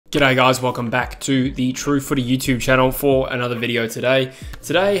G'day guys, welcome back to the True Footy YouTube channel for another video today.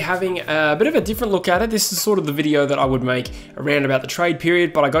 Today having a bit of a different look at it. This is sort of the video that I would make around about the trade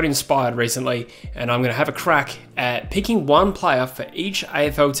period, but I got inspired recently and I'm going to have a crack at picking one player for each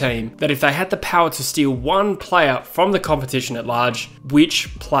AFL team that if they had the power to steal one player from the competition at large,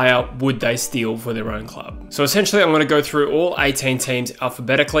 which player would they steal for their own club? So essentially I'm going to go through all 18 teams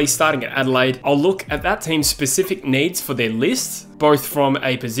alphabetically, starting at Adelaide. I'll look at that team's specific needs for their lists, both from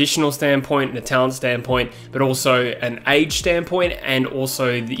a positional standpoint and a talent standpoint, but also an age standpoint and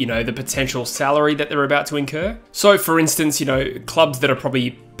also the potential salary that they're about to incur. So for instance, clubs that are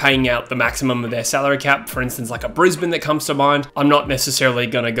probably paying out the maximum of their salary cap, for instance, like a Brisbane that comes to mind, I'm not necessarily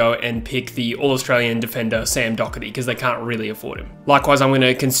going to go and pick the All-Australian defender Sam Docherty because they can't really afford him. Likewise, I'm going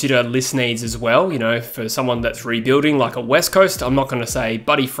to consider list needs as well. For someone that's rebuilding like a West Coast, I'm not going to say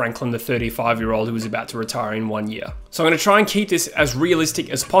Buddy Franklin, the 35-year-old who was about to retire in 1 year. So I'm going to try and keep this as realistic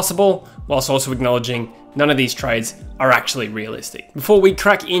as possible, whilst also acknowledging none of these trades are actually realistic. Before we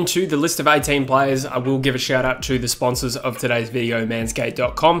crack into the list of 18 players, I will give a shout out to the sponsors of today's video,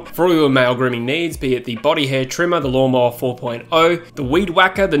 MANSCAPED.com. For all your male grooming needs, be it the body hair trimmer, the lawnmower 4.0, the weed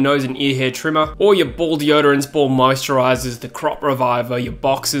whacker, the nose and ear hair trimmer, or your ball deodorants, ball moisturizers, the crop reviver, your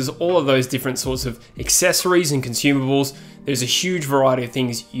boxes, all of those different sorts of accessories and consumables. There's a huge variety of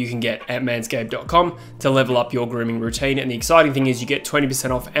things you can get at manscaped.com to level up your grooming routine. And the exciting thing is you get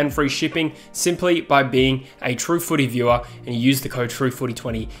 20% off and free shipping simply by being a True Footy viewer and you use the code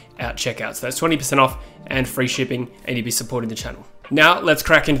TrueFooty20 at checkout. So that's 20% off and free shipping, and you'll be supporting the channel. Now let's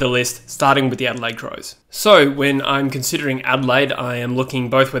crack into the list, starting with the Adelaide Crows. So when I'm considering Adelaide, I am looking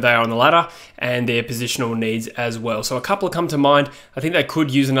both where they are on the ladder and their positional needs as well. So a couple come to mind. I think they could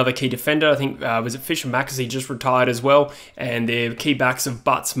use another key defender. I think, was it Fisher Mackesy just retired as well? And their key backs of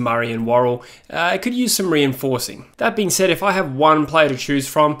Butts, Murray and Worrell could use some reinforcing. That being said, if I have one player to choose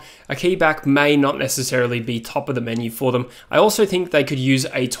from, a key back may not necessarily be top of the menu for them. I also think they could use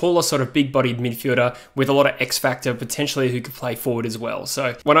a taller sort of big-bodied midfielder with a lot of X-factor potentially who could play forward as well.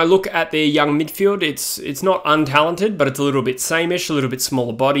 So when I look at their young midfield, it's not untalented, but it's a little bit sameish, a little bit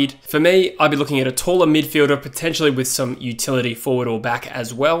smaller bodied. For me, I'd be looking at a taller midfielder, potentially with some utility forward or back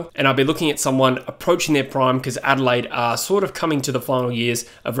as well. And I'd be looking at someone approaching their prime because Adelaide are sort of coming to the final years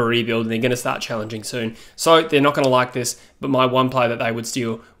of a rebuild and they're going to start challenging soon. So they're not going to like this, but my one player that they would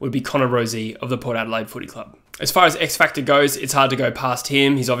steal would be Drewzy of the Port Adelaide Footy Club. As far as X Factor goes, it's hard to go past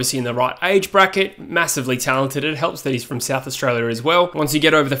him. He's obviously in the right age bracket, massively talented. It helps that he's from South Australia as well. Once you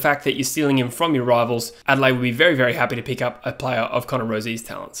get over the fact that you're stealing him from your rivals, Adelaide would be very, very happy to pick up a player of Drewzy's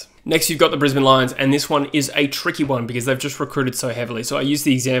talents. Next, you've got the Brisbane Lions, and this one is a tricky one because they've just recruited so heavily. So I used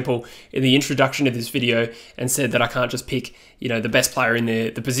the example in the introduction of this video and said that I can't just pick, the best player in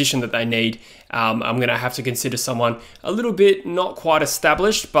the position that they need. I'm going to have to consider someone a little bit not quite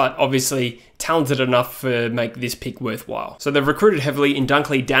established, but obviously talented enough to make this pick worthwhile. So they've recruited heavily in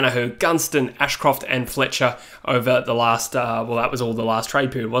Dunkley, Danaher, Gunston, Ashcroft and Fletcher over the last, that was all the last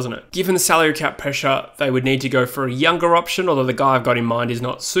trade period, wasn't it? Given the salary cap pressure, they would need to go for a younger option, although the guy I've got in mind is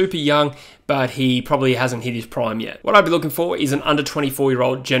not super young, but he probably hasn't hit his prime yet. What I'd be looking for is an under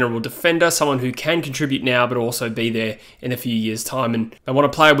 24-year-old general defender, someone who can contribute now, but also be there in a few years' time. And I want a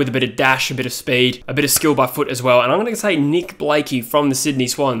player with a bit of dash, a bit of speed, a bit of skill by foot as well. And I'm going to say Nick Blakey from the Sydney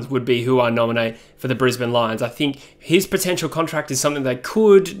Swans would be who I nominate for the Brisbane Lions. I think his potential contract is something they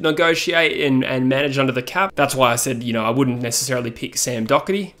could negotiate and manage under the cap. That's why I said, I wouldn't necessarily pick Sam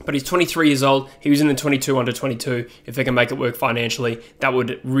Docherty, but he's 23 years old. He was in the 22 under 22. If they can make it work financially, that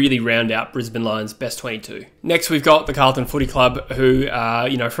would really round out Brisbane Lions best 22. Next, we've got the Carlton Footy Club, who,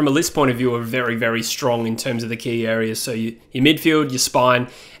 from a list point of view, are very, very strong in terms of the key areas. So your midfield, your spine,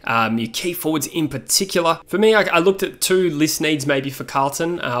 your key forwards in particular. For me, I looked at two list needs maybe for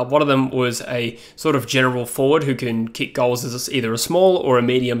Carlton. One of them was a sort of general forward who can kick goals as either a small or a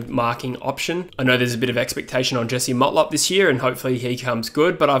medium marking option. I know there's a bit of expectation on Jesse Motlop this year and hopefully he comes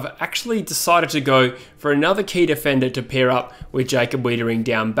good, but I've actually decided to go for another key defender to pair up with Jacob Wiedering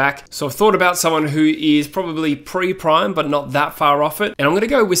down back. So I've thought about someone who is probably pre-prime but not that far off it, and I'm going to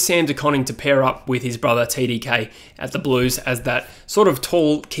go with Sam De Koning to pair up with his brother TDK at the Blues as that sort of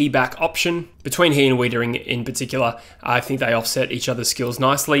tall key back option. Between he and Wiedering in particular, I think they offset each other's skills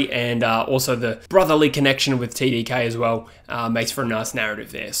nicely, and also the brotherly connection with TDK as well makes for a nice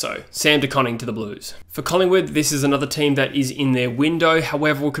narrative there. So Sam De Koning to the Blues. For Collingwood, this is another team that is in their window.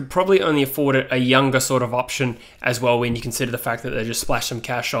 However, we could probably only afford a younger sort of option as well when you consider the fact that they just splashed some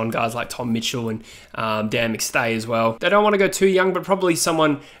cash on guys like Tom Mitchell and Dan McStay as well. They don't want to go too young, but probably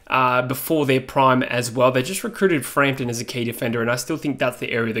someone before their prime as well. They just recruited Frampton as a key defender, and I still think that's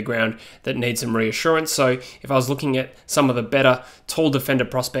the area of the ground that needs need some reassurance. So if I was looking at some of the better tall defender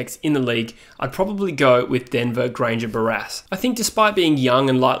prospects in the league, I'd probably go with Denver Granger Barras. I think despite being young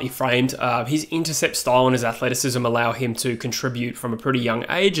and lightly framed, his intercept style and his athleticism allow him to contribute from a pretty young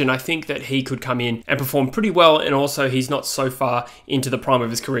age, and I think that he could come in and perform pretty well, and also he's not so far into the prime of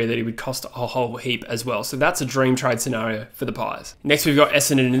his career that he would cost a whole heap as well. So that's a dream trade scenario for the Pies. Next we've got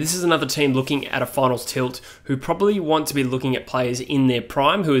Essendon, and this is another team looking at a finals tilt who probably want to be looking at players in their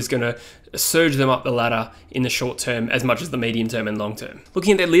prime who is going to surge them up the ladder in the short term as much as the medium term and long term.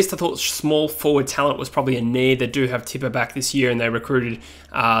 Looking at their list, I thought small forward talent was probably a need. They do have Tipper back this year, and they recruited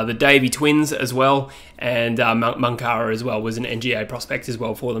the Davey twins as well, and Munkara as well was an NGA prospect as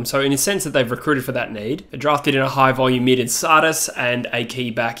well for them. So in a sense that they've recruited for that need. They drafted in a high volume mid in Sardis and a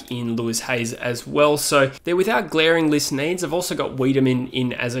key back in Lewis Hayes as well. So they're without glaring list needs. They've also got Wiedemann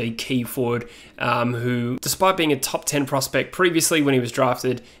in as a key forward who, despite being a top 10 prospect previously when he was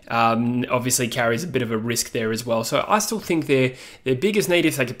drafted, obviously carries a bit of a risk there as well. So I still think their biggest need,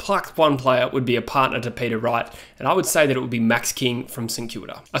 if they could pluck one player, would be a partner to Peter Wright, and I would say that it would be Max King from St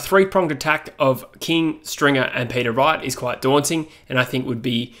Kilda. A three-pronged attack of King, Stringer and Peter Wright is quite daunting, and I think would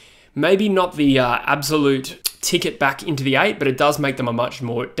be maybe not the absolute ticket back into the 8, but it does make them a much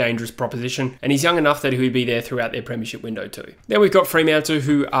more dangerous proposition, and he's young enough that he would be there throughout their premiership window too. Then we've got Fremantle,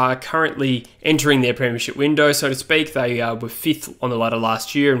 who are currently entering their premiership window, so to speak. They were 5th on the ladder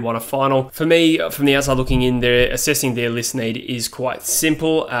last year and won a final. For me, from the outside looking in, they're assessing their list need is quite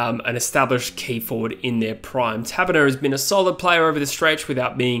simple. An established key forward in their prime. Taberner has been a solid player over the stretch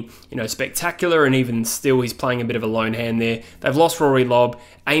without being, spectacular, and even still he's playing a bit of a lone hand there. They've lost Rory Lobb.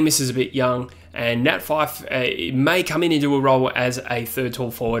 Amos is a bit young, and Nat Fyfe may come into a role as a third tall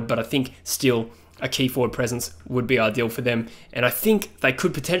forward, but I think still a key forward presence would be ideal for them. And I think they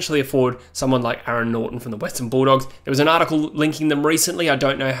could potentially afford someone like Aaron Norton from the Western Bulldogs. There was an article linking them recently. I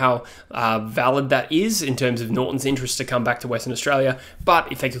don't know how valid that is in terms of Norton's interest to come back to Western Australia,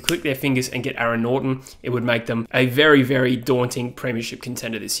 but if they could click their fingers and get Aaron Norton, it would make them a very, very daunting premiership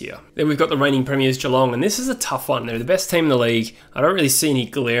contender this year. Then we've got the reigning premiers Geelong, and this is a tough one. They're the best team in the league. I don't really see any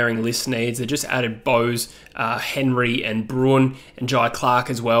glaring list needs. They just added Bowes, Henry and Bruin, and Jai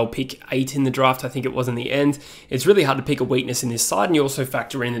Clark as well. Pick 8 in the draft, I think it was in the end. It's really hard to pick a weakness in this side, and you also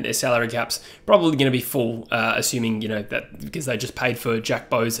factor in that their salary cap's probably going to be full, assuming that because they just paid for Jack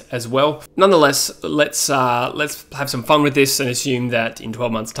Bowes as well. Nonetheless, let's have some fun with this and assume that in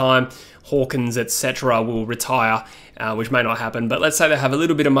 12 months' time, Hawkins, etc., will retire, which may not happen. But let's say they have a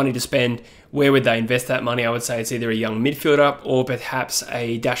little bit of money to spend. Where would they invest that money? I would say it's either a young midfielder or perhaps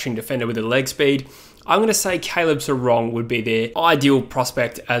a dashing defender with a leg speed. I'm going to say Caleb Sarong would be their ideal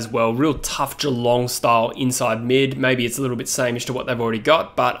prospect as well. Real tough Geelong style inside mid. Maybe it's a little bit sameish to what they've already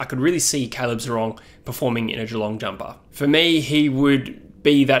got, but I could really see Caleb Sarong performing in a Geelong jumper. For me, he would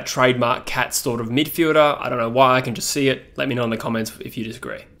be that trademark Cat sort of midfielder. I don't know why, I can just see it. Let me know in the comments if you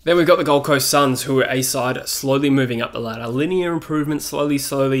disagree. Then we've got the Gold Coast Suns, who are a side slowly moving up the ladder. Linear improvement,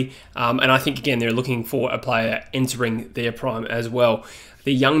 slowly. And I think, again, they're looking for a player entering their prime as well.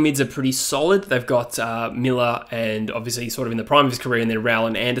 The young mids are pretty solid. They've got Miller and obviously sort of in the prime of his career, and then Rowell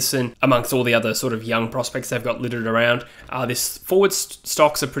and Anderson amongst all the other sort of young prospects they've got littered around. This forward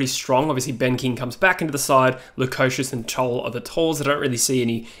stocks are pretty strong. Obviously, Ben King comes back into the side. Lukosius and Toll are the talls. I don't really see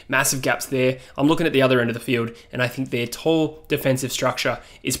any massive gaps there. I'm looking at the other end of the field, and I think their tall defensive structure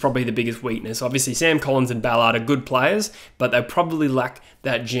is probably the biggest weakness. Obviously, Sam Collins and Ballard are good players, but they probably lack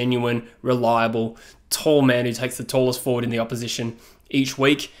that genuine, reliable, tall man who takes the tallest forward in the opposition each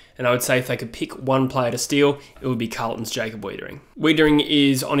week. And I would say if they could pick one player to steal, it would be Carlton's Jacob Wiedering. Wiedering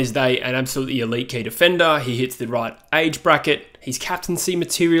is, on his day, an absolutely elite key defender. He hits the right age bracket. He's captaincy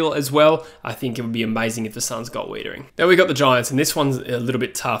material as well. I think it would be amazing if the Suns got Wiedering. Then we got the Giants, and this one's a little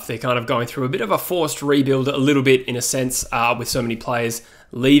bit tough. They're kind of going through a bit of a forced rebuild, a little bit in a sense, with so many players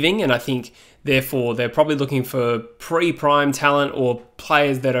leaving. And I think, therefore, they're probably looking for pre-prime talent or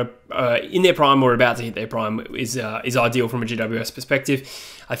players that are in their prime or about to hit their prime is ideal from a GWS perspective.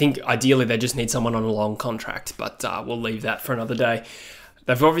 I think ideally they just need someone on a long contract, but we'll leave that for another day.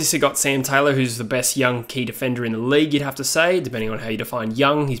 They've obviously got Sam Taylor, who's the best young key defender in the league, you'd have to say, depending on how you define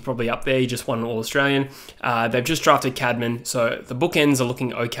young. He's probably up there. He just won an All-Australian. They've just drafted Cadman, so the bookends are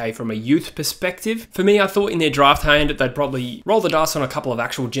looking okay from a youth perspective. For me, I thought in their draft hand they'd probably roll the dice on a couple of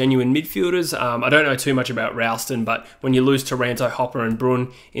actual genuine midfielders. I don't know too much about Ralston, but when you lose Taranto, Hopper and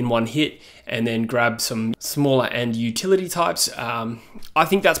Bruin in one hit and then grab some smaller and utility types, I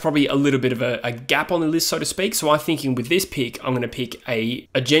think that's probably a little bit of a gap on the list, so to speak. So I'm thinking with this pick, I'm going to pick a be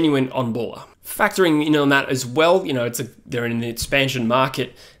a genuine on-baller. Factoring in on that as well, you know, they're in an expansion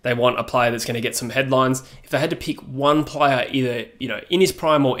market. They want a player that's going to get some headlines. If they had to pick one player, either, you know, in his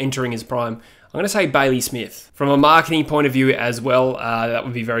prime or entering his prime, I'm going to say Bailey Smith. From a marketing point of view as well, that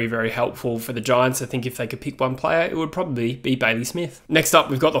would be very, very helpful for the Giants. I think if they could pick one player, it would probably be Bailey Smith. Next up,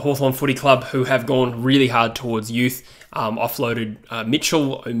 we've got the Hawthorn Footy Club, who have gone really hard towards youth, offloaded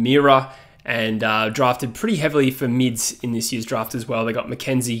Mitchell, O'Meara, and drafted pretty heavily for mids in this year's draft as well. They got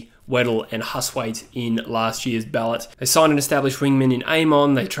Mackenzie, Weddle and Huswaite in last year's ballot. They signed an established wingman in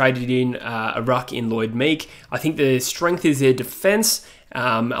Amon. They traded in a ruck in Lloyd Meek. I think their strength is their defence,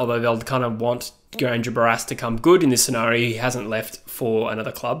 although they'll kind of want Guranga Barras to come good in this scenario. He hasn't left for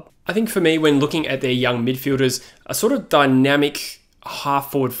another club. I think for me, when looking at their young midfielders, a sort of dynamic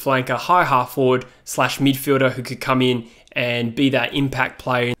half-forward flanker, high half-forward / midfielder who could come in and be that impact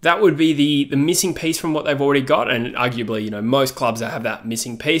player. That would be the missing piece from what they've already got, and arguably, you know, most clubs that have that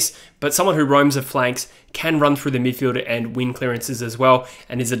missing piece, but someone who roams the flanks, can run through the midfield and win clearances as well,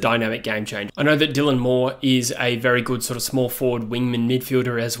 and is a dynamic game changer. I know that Dylan Moore is a very good sort of small forward wingman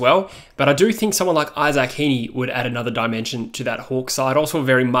midfielder as well, but I do think someone like Isaac Heaney would add another dimension to that Hawk side. Also a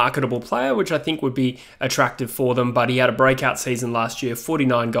very marketable player, which I think would be attractive for them, but he had a breakout season last year,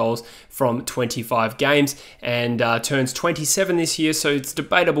 49 goals from 25 games, and turns 27 this year, so it's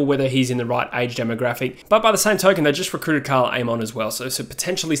debatable whether he's in the right age demographic. But by the same token, they just recruited Carl Amon as well, so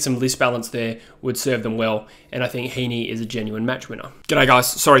potentially some list balance there would serve them well, and I think Heaney is a genuine match winner. G'day guys,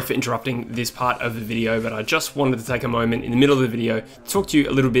 sorry for interrupting this part of the video, but I just wanted to take a moment in the middle of the video to talk to you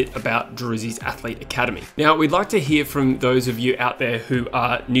a little bit about Drewzy's Athlete Academy. Now, we'd like to hear from those of you out there who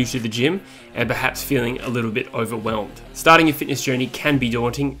are new to the gym and perhaps feeling a little bit overwhelmed. Starting a fitness journey can be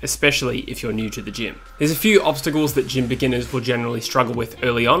daunting, especially if you're new to the gym. There's a few obstacles that gym beginners will generally struggle with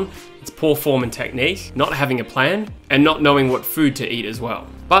early on. It's poor form and technique, not having a plan, and not knowing what food to eat as well.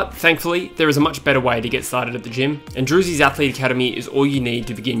 But thankfully, there is a much better way to get started at the gym, and Drewzy's Athlete Academy is all you need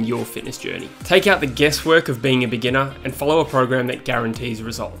to begin your fitness journey. Take out the guesswork of being a beginner and follow a program that guarantees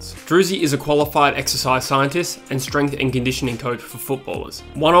results. Drewzy is a qualified exercise scientist and strength and conditioning coach for footballers.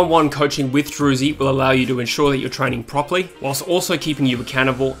 One-on-one coaching with Drewzy will allow you to ensure that you're training properly, whilst also keeping you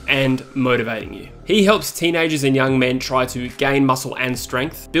accountable and motivating you. He helps teenagers and young men try to gain muscle and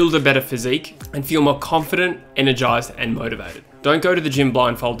strength, build a better physique, and feel more confident, energized, and motivated. Don't go to the gym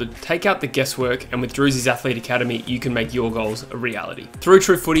blindfolded, take out the guesswork, and with Drewzy's Athlete Academy, you can make your goals a reality. Through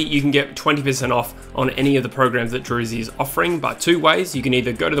True Footy, you can get 20% off on any of the programs that Drewzy is offering by two ways. You can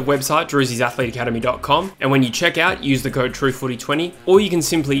either go to the website, drewzysathleteacademy.com, and when you check out, use the code TrueFooty20, or you can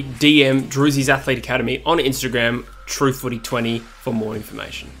simply DM Drewzy's Athlete Academy on Instagram, TrueFooty20, for more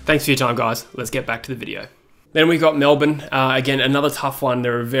information. Thanks for your time, guys. Let's get back to the video. Then we've got Melbourne, again, another tough one.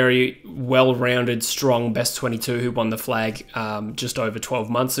 They're a very well-rounded, strong best 22 who won the flag just over 12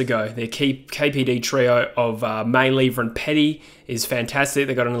 months ago. Their key KPD trio of May, Lever and Petty is fantastic.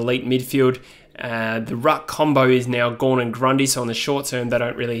 They've got an elite midfield. The ruck combo is now Gawn and Grundy, so in the short term, they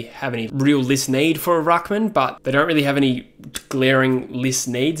don't really have any real list need for a ruckman, but they don't really have any glaring list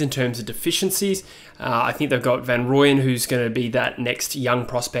needs in terms of deficiencies. I think they've got Van Rooyen, who's going to be that next young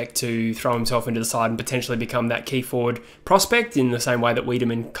prospect to throw himself into the side and potentially become that key forward prospect in the same way that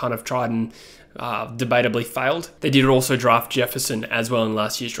Wiedemann kind of tried and debatably failed. They did also draft Jefferson as well in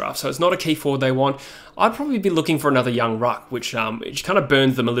last year's draft, so it's not a key forward they want. I'd probably be looking for another young ruck, which kind of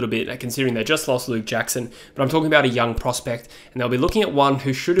burns them a little bit, considering they just lost Luke Jackson. But I'm talking about a young prospect, and they'll be looking at one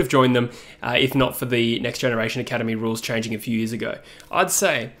who should have joined them if not for the Next Generation Academy rules changing a few years ago. I'd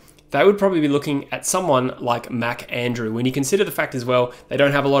say they would probably be looking at someone like Mac Andrew. When you consider the fact as well, they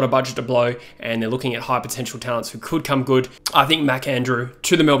don't have a lot of budget to blow and they're looking at high potential talents who could come good. I think Mac Andrew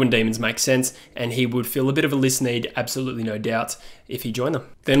to the Melbourne Demons makes sense, and he would fill a bit of a list need, absolutely no doubt, if he joined them.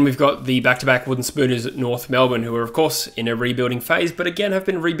 Then we've got the back-to-back Wooden Spooners at North Melbourne, who are of course in a rebuilding phase, but again have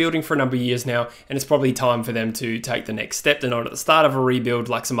been rebuilding for a number of years now, and it's probably time for them to take the next step. They're not at the start of a rebuild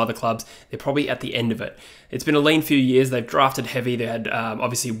like some other clubs, they're probably at the end of it. It's been a lean few years, they've drafted heavy, they had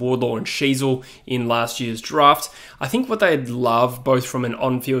obviously Wardlaw and Sheasel in last year's draft. I think what they'd love, both from an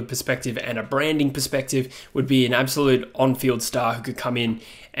on-field perspective and a branding perspective, would be an absolute on-field star who could come in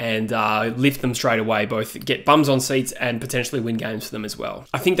and lift them straight away, both get bums on seats and potentially win games for them as well.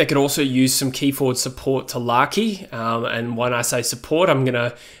 I think they could also use some key forward support to Larkey, and when I say support, I'm going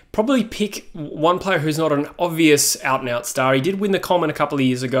to probably pick one player who's not an obvious out-and-out star. He did win the Coleman a couple of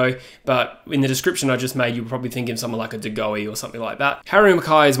years ago, but in the description I just made, you would probably think of someone like a De Goey or something like that. Harry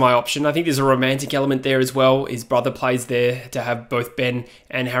Mackay is my option. I think there's a romantic element there as well. His brother plays there. To have both Ben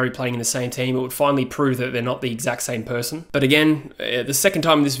and Harry playing in the same team, it would finally prove that they're not the exact same person. But again, the second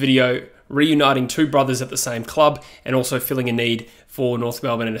time in this video, reuniting two brothers at the same club and also filling a need for North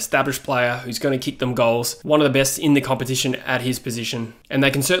Melbourne, an established player who's going to kick them goals, one of the best in the competition at his position, and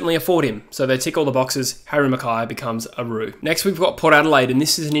they can certainly afford him. So they tick all the boxes. Harry Mackay becomes a Roo. Next, we've got Port Adelaide, and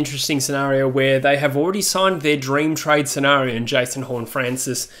this is an interesting scenario where they have already signed their dream trade scenario in Jason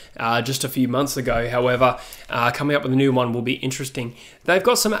Horne-Francis just a few months ago. However, coming up with a new one will be interesting. They've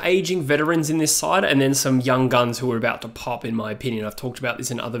got some aging veterans in this side and then some young guns who are about to pop, in my opinion. I've talked about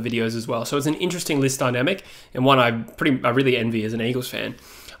this in other videos as well. So it's an interesting list dynamic and one I really envy as an Eagles fan.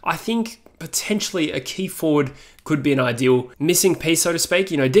 I think potentially a key forward could be an ideal missing piece, so to speak.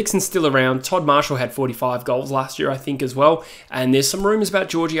 You know, Dixon's still around. Todd Marshall had 45 goals last year, I think, as well. And there's some rumours about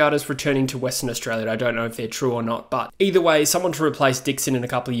Georgiades returning to Western Australia. I don't know if they're true or not, but either way, someone to replace Dixon in a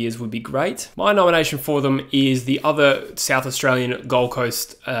couple of years would be great. My nomination for them is the other South Australian Gold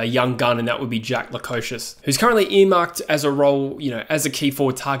Coast young gun, and that would be Jack Lukosius, who's currently earmarked as a role, you know, as a key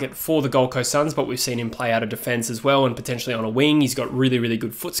forward target for the Gold Coast Suns, but we've seen him play out of defence as well and potentially on a wing. He's got really, really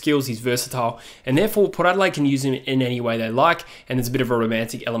good foot skills. He's versatile, and therefore Port Adelaide can use him in any way they like, and there's a bit of a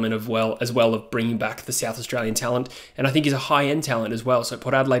romantic element of of bringing back the South Australian talent, and I think he's a high-end talent as well, so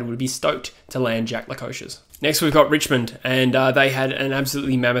Port Adelaide would be stoked to land Jack Lukosius. Next, we've got Richmond, and they had an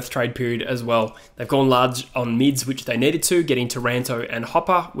absolutely mammoth trade period as well. They've gone large on mids, which they needed to, getting Taranto and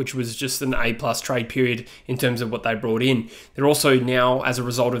Hopper, which was just an A+ trade period in terms of what they brought in. They're also now, as a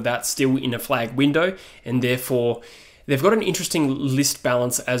result of that, still in a flag window, and therefore they've got an interesting list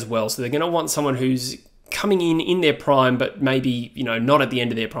balance as well. So they're going to want someone who's coming in their prime, but maybe, you know, not at the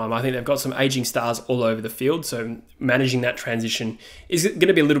end of their prime. I think they've got some aging stars all over the field, so managing that transition is going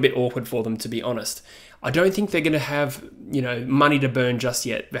to be a little bit awkward for them, to be honest. I don't think they're going to have, you know, money to burn just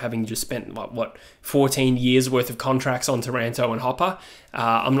yet, having just spent, what 14 years worth of contracts on Taranto and Hopper.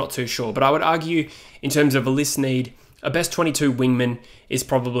 I'm not too sure, but I would argue in terms of a list need, a best 22 wingman is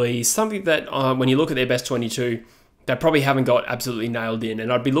probably something that when you look at their best 22, they probably haven't got absolutely nailed in,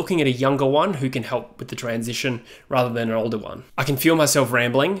 and I'd be looking at a younger one who can help with the transition rather than an older one. I can feel myself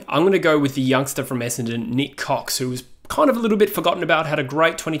rambling. I'm going to go with the youngster from Essendon, Nick Cox, who was kind of a little bit forgotten about, had a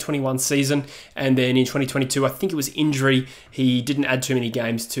great 2021 season, and then in 2022, I think it was injury, he didn't add too many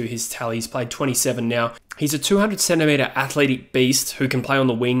games to his tally. He's played 27 now. He's a 200-centimetre athletic beast who can play on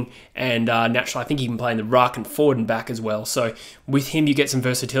the wing, and naturally, I think he can play in the ruck and forward and back as well. So with him, you get some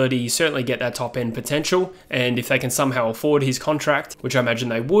versatility. You certainly get that top-end potential, and if they can somehow afford his contract, which I imagine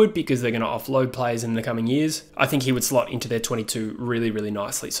they would because they're going to offload players in the coming years, I think he would slot into their 22 really, really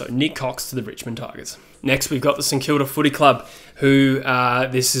nicely. So Nick Cox to the Richmond Tigers. Next, we've got the St Kilda Footy Club, who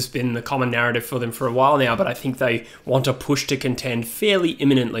this has been the common narrative for them for a while now, but I think they want to push to contend fairly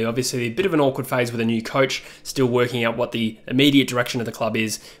imminently. Obviously, a bit of an awkward phase with a new coach, still working out what the immediate direction of the club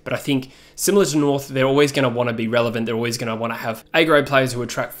is, but I think similar to North, they're always going to want to be relevant. They're always going to want to have A-grade players who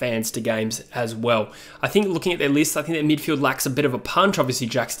attract fans to games as well. I think looking at their list, I think their midfield lacks a bit of a punch. Obviously,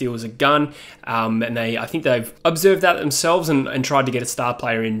 Jack Steele is a gun, and I think they've observed that themselves and tried to get a star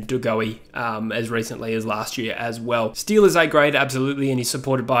player in Dugowie as recently as last year as well. Steele is A-grade, absolutely, and he's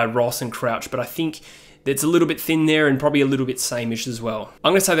supported by Ross and Crouch, but I think it's a little bit thin there and probably a little bit sameish as well.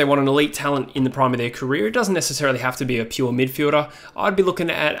 I'm going to say they want an elite talent in the prime of their career. It doesn't necessarily have to be a pure midfielder. I'd be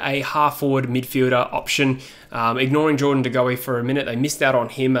looking at a half-forward midfielder option. Ignoring Jordan Dugowie for a minute, they missed out on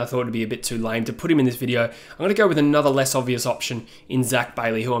him. I thought it'd be a bit too lame to put him in this video. I'm going to go with another less obvious option in Zach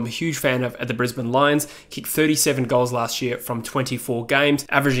Bailey, who I'm a huge fan of at the Brisbane Lions. Kicked 37 goals last year from 24 games,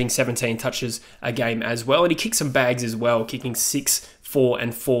 averaging 17 touches a game as well. And he kicked some bags as well, kicking 6, 4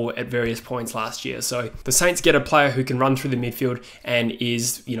 and 4 at various points last year. So the Saints get a player who can run through the midfield and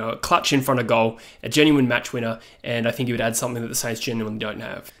is, you know, a clutch in front of goal, a genuine match winner, and I think he would add something that the Saints genuinely don't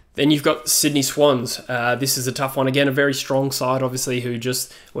have. Then you've got Sydney Swans. This is a tough one. Again, a very strong side, obviously, who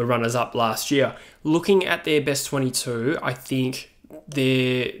just were runners-up last year. Looking at their best 22, I think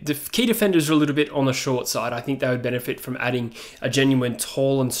the key defenders are a little bit on the short side. I think they would benefit from adding a genuine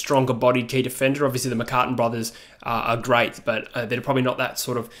tall and stronger bodied key defender. Obviously the McCartan brothers are great, but they're probably not that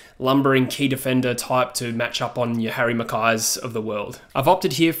sort of lumbering key defender type to match up on your Harry Mackays of the world. I've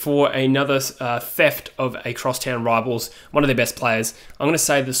opted here for another theft of a crosstown rivals, one of their best players. I'm going to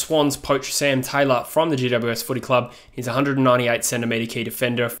say the Swans poach Sam Taylor from the GWS Footy Club. He's a 198 centimetre key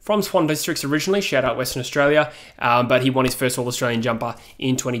defender from Swan Districts originally, shout out Western Australia, but he won his first All-Australian jumper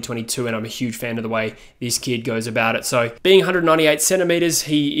in 2022, and I'm a huge fan of the way this kid goes about it. So being 198 centimetres,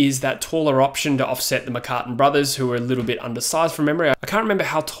 he is that taller option to offset the McCartan brothers, defenders who are a little bit undersized from memory. I can't remember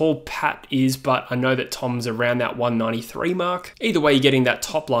how tall Pat is, but I know that Tom's around that 193 mark. Either way, you're getting that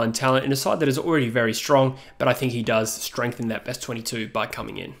top line talent in a side that is already very strong, but I think he does strengthen that best 22 by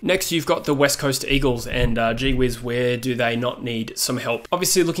coming in. Next, you've got the West Coast Eagles, and gee whiz, where do they not need some help?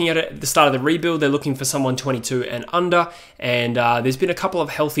 Obviously, looking at it at the start of the rebuild, they're looking for someone 22 and under, and there's been a couple of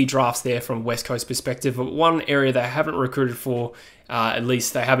healthy drafts there from West Coast perspective, but one area they haven't recruited for, at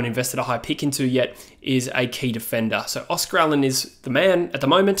least they haven't invested a high pick into yet, is a key defender. So Oscar Allen is the man at the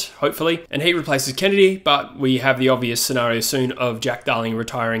moment, hopefully, and he replaces Kennedy, but we have the obvious scenario soon of Jack Darling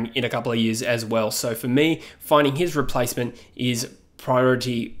retiring in a couple of years as well. So for me, finding his replacement is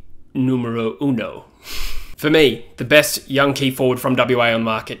priority numero uno. For me, the best young key forward from WA on the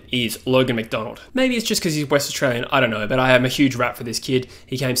market is Logan McDonald. Maybe it's just because he's West Australian, I don't know, but I am a huge rap for this kid.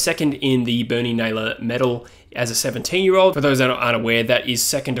 He came second in the Bernie Naylor medal as a 17-year-old. For those that aren't aware, that is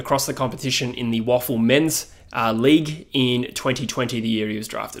second across the competition in the Waffle Men's League in 2020, the year he was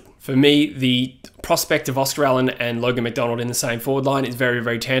drafted. For me, the prospect of Oscar Allen and Logan McDonald in the same forward line is very,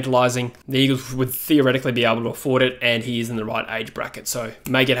 very tantalising. The Eagles would theoretically be able to afford it, and he is in the right age bracket, so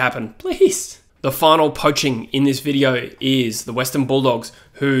make it happen, please. The final poaching in this video is the Western Bulldogs,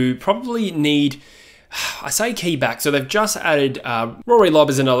 who probably need, I say key back. So they've just added Rory Lobb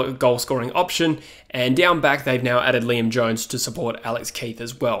as another goal scoring option, and down back they've now added Liam Jones to support Alex Keith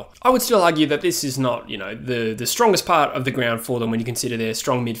as well. I would still argue that this is not, you know, the strongest part of the ground for them when you consider their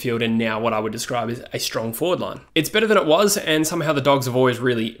strong midfield and now what I would describe as a strong forward line. It's better than it was, and somehow the Dogs have always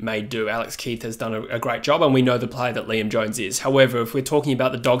really made do. Alex Keith has done a great job, and we know the player that Liam Jones is. However, if we're talking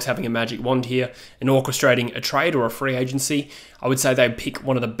about the Dogs having a magic wand here and orchestrating a trade or a free agency, I would say they'd pick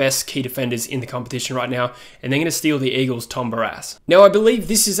one of the best key defenders in the competition right now, and they're going to steal the Eagles' Tom Barrass. Now, I believe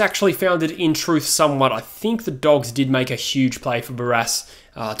this is actually founded in truth somewhat. I think the Dogs did make a huge play for Barrass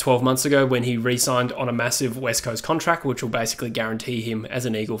 12 months ago when he re-signed on a massive West Coast contract, which will basically guarantee him as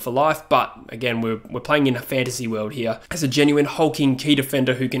an Eagle for life. But again, we're playing in a fantasy world here. As a genuine hulking key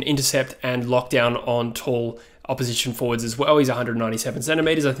defender who can intercept and lock down on tall opposition forwards as well. He's 197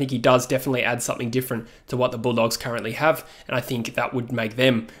 centimeters. I think he does definitely add something different to what the Bulldogs currently have, and I think that would make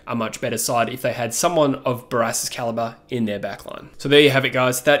them a much better side if they had someone of Barrass's caliber in their backline. So there you have it,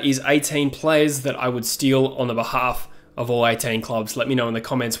 guys. That is 18 players that I would steal on the behalf of all 18 clubs. Let me know in the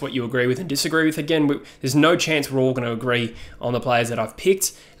comments what you agree with and disagree with. Again, there's no chance we're all going to agree on the players that I've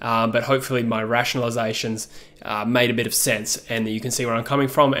picked, but hopefully my rationalizations made a bit of sense and that you can see where I'm coming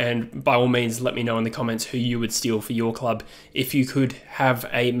from. And by all means, let me know in the comments who you would steal for your club if you could have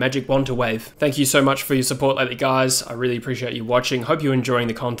a magic wand to wave. Thank you so much for your support lately, guys. I really appreciate you watching. Hope you're enjoying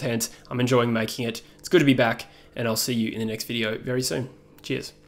the content. I'm enjoying making it. It's good to be back, and I'll see you in the next video very soon. Cheers.